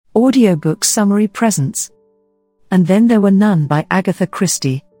Audiobook summary presents. And Then There Were None by Agatha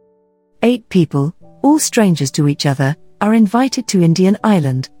Christie. 8 people, all strangers to each other, are invited to Indian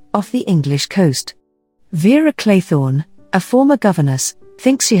Island, off the English coast. Vera Claythorne, a former governess,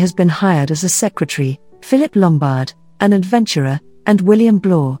 thinks she has been hired as a secretary. Philip Lombard, an adventurer, and William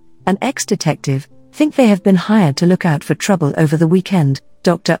Blore, an ex-detective, think they have been hired to look out for trouble over the weekend.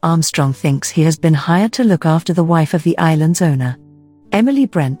 Dr. Armstrong thinks he has been hired to look after the wife of the island's owner. Emily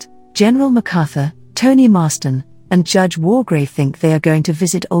Brent, General MacArthur, Tony Marston, and Judge Wargrave think they are going to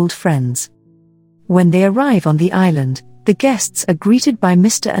visit old friends. When they arrive on the island, the guests are greeted by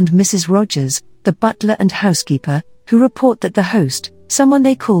Mr. and Mrs. Rogers, the butler and housekeeper, who report that the host, someone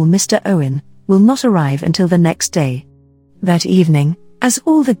they call Mr. Owen, will not arrive until the next day. That evening, as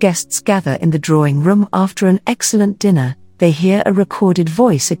all the guests gather in the drawing room after an excellent dinner, they hear a recorded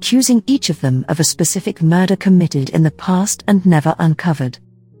voice accusing each of them of a specific murder committed in the past and never uncovered.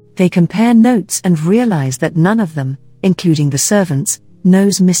 They compare notes and realize that none of them, including the servants,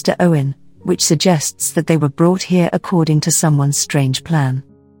 knows Mr. Owen, which suggests that they were brought here according to someone's strange plan.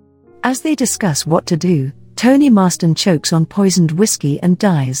 As they discuss what to do, Tony Marston chokes on poisoned whiskey and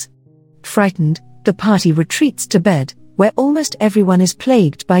dies. Frightened, the party retreats to bed, where almost everyone is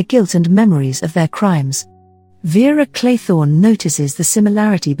plagued by guilt and memories of their crimes. Vera Claythorne notices the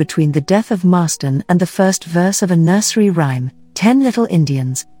similarity between the death of Marston and the first verse of a nursery rhyme, 10 Little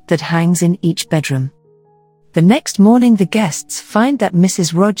Indians, that hangs in each bedroom. The next morning the guests find that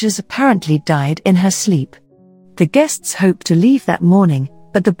Mrs. Rogers apparently died in her sleep. The guests hope to leave that morning,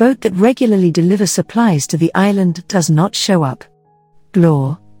 but the boat that regularly delivers supplies to the island does not show up.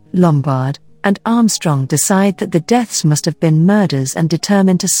 Blore, Lombard, and Armstrong decide that the deaths must have been murders and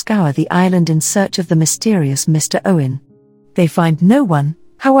determine to scour the island in search of the mysterious Mr. Owen. They find no one,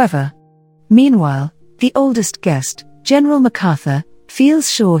 however. Meanwhile, the oldest guest, General MacArthur, feels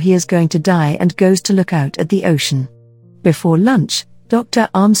sure he is going to die and goes to look out at the ocean. Before lunch, Dr.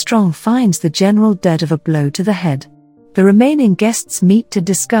 Armstrong finds the general dead of a blow to the head. The remaining guests meet to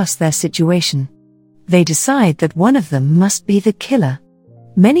discuss their situation. They decide that one of them must be the killer.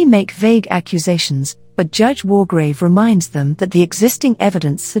 Many make vague accusations, but Judge Wargrave reminds them that the existing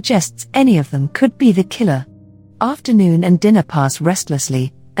evidence suggests any of them could be the killer. Afternoon and dinner pass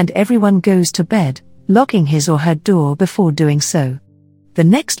restlessly, and everyone goes to bed, locking his or her door before doing so. The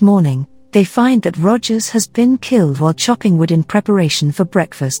next morning, they find that Rogers has been killed while chopping wood in preparation for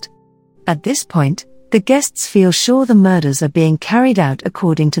breakfast. At this point, the guests feel sure the murders are being carried out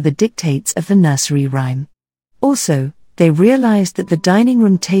according to the dictates of the nursery rhyme. Also, they realized that the dining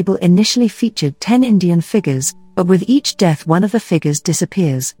room table initially featured 10 Indian figures, but with each death one of the figures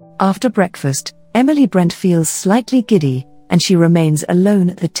disappears. After breakfast, Emily Brent feels slightly giddy, and she remains alone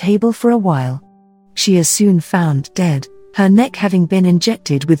at the table for a while. She is soon found dead, her neck having been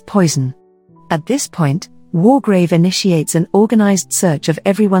injected with poison. At this point, Wargrave initiates an organized search of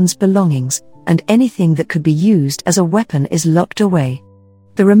everyone's belongings, and anything that could be used as a weapon is locked away.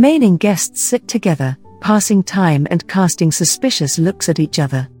 The remaining guests sit together, passing time and casting suspicious looks at each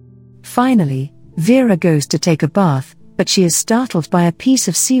other. Finally, Vera goes to take a bath, but she is startled by a piece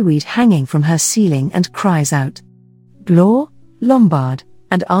of seaweed hanging from her ceiling and cries out. Blore, Lombard,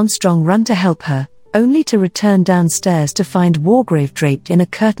 and Armstrong run to help her, only to return downstairs to find Wargrave draped in a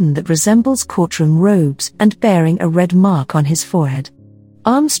curtain that resembles courtroom robes and bearing a red mark on his forehead.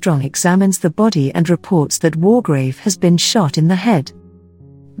 Armstrong examines the body and reports that Wargrave has been shot in the head.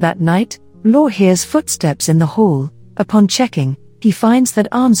 That night, Blore hears footsteps in the hall. Upon checking, he finds that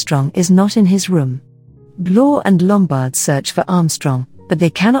Armstrong is not in his room. Blore and Lombard search for Armstrong, but they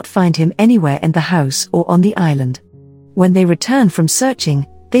cannot find him anywhere in the house or on the island. When they return from searching,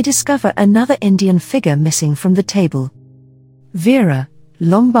 they discover another Indian figure missing from the table. Vera,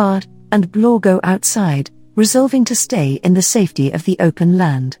 Lombard, and Blore go outside, resolving to stay in the safety of the open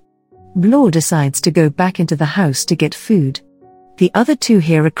land. Blore decides to go back into the house to get food. The other two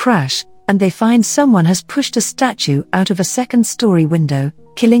hear a crash, and they find someone has pushed a statue out of a second-story window,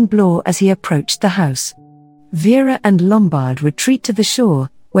 killing Blore as he approached the house. Vera and Lombard retreat to the shore,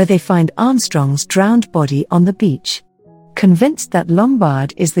 where they find Armstrong's drowned body on the beach. Convinced that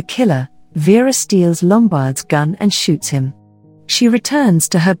Lombard is the killer, Vera steals Lombard's gun and shoots him. She returns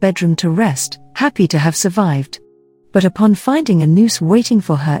to her bedroom to rest, happy to have survived. But upon finding a noose waiting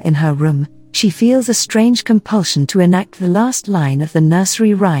for her in her room, she feels a strange compulsion to enact the last line of the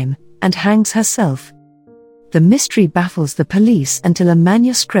nursery rhyme, and hangs herself. The mystery baffles the police until a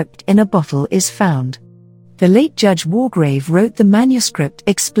manuscript in a bottle is found. The late Judge Wargrave wrote the manuscript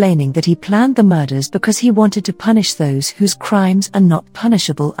explaining that he planned the murders because he wanted to punish those whose crimes are not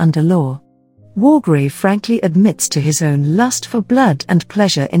punishable under law. Wargrave frankly admits to his own lust for blood and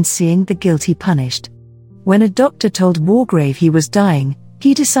pleasure in seeing the guilty punished. When a doctor told Wargrave he was dying,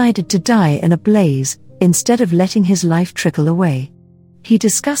 he decided to die in a blaze, instead of letting his life trickle away. He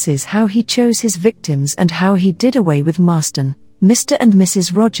discusses how he chose his victims and how he did away with Marston, Mr. and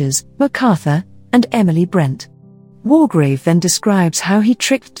Mrs. Rogers, MacArthur, and Emily Brent. Wargrave then describes how he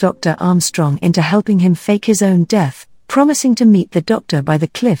tricked Dr. Armstrong into helping him fake his own death, promising to meet the doctor by the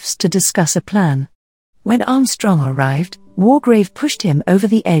cliffs to discuss a plan. When Armstrong arrived, Wargrave pushed him over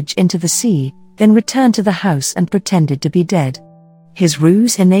the edge into the sea, then returned to the house and pretended to be dead. His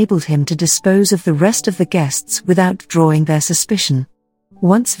ruse enabled him to dispose of the rest of the guests without drawing their suspicion.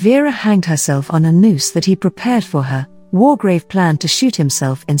 Once Vera hanged herself on a noose that he prepared for her, Wargrave planned to shoot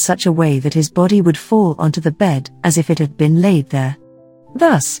himself in such a way that his body would fall onto the bed as if it had been laid there.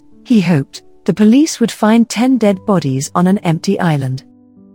 Thus, he hoped, the police would find 10 dead bodies on an empty island.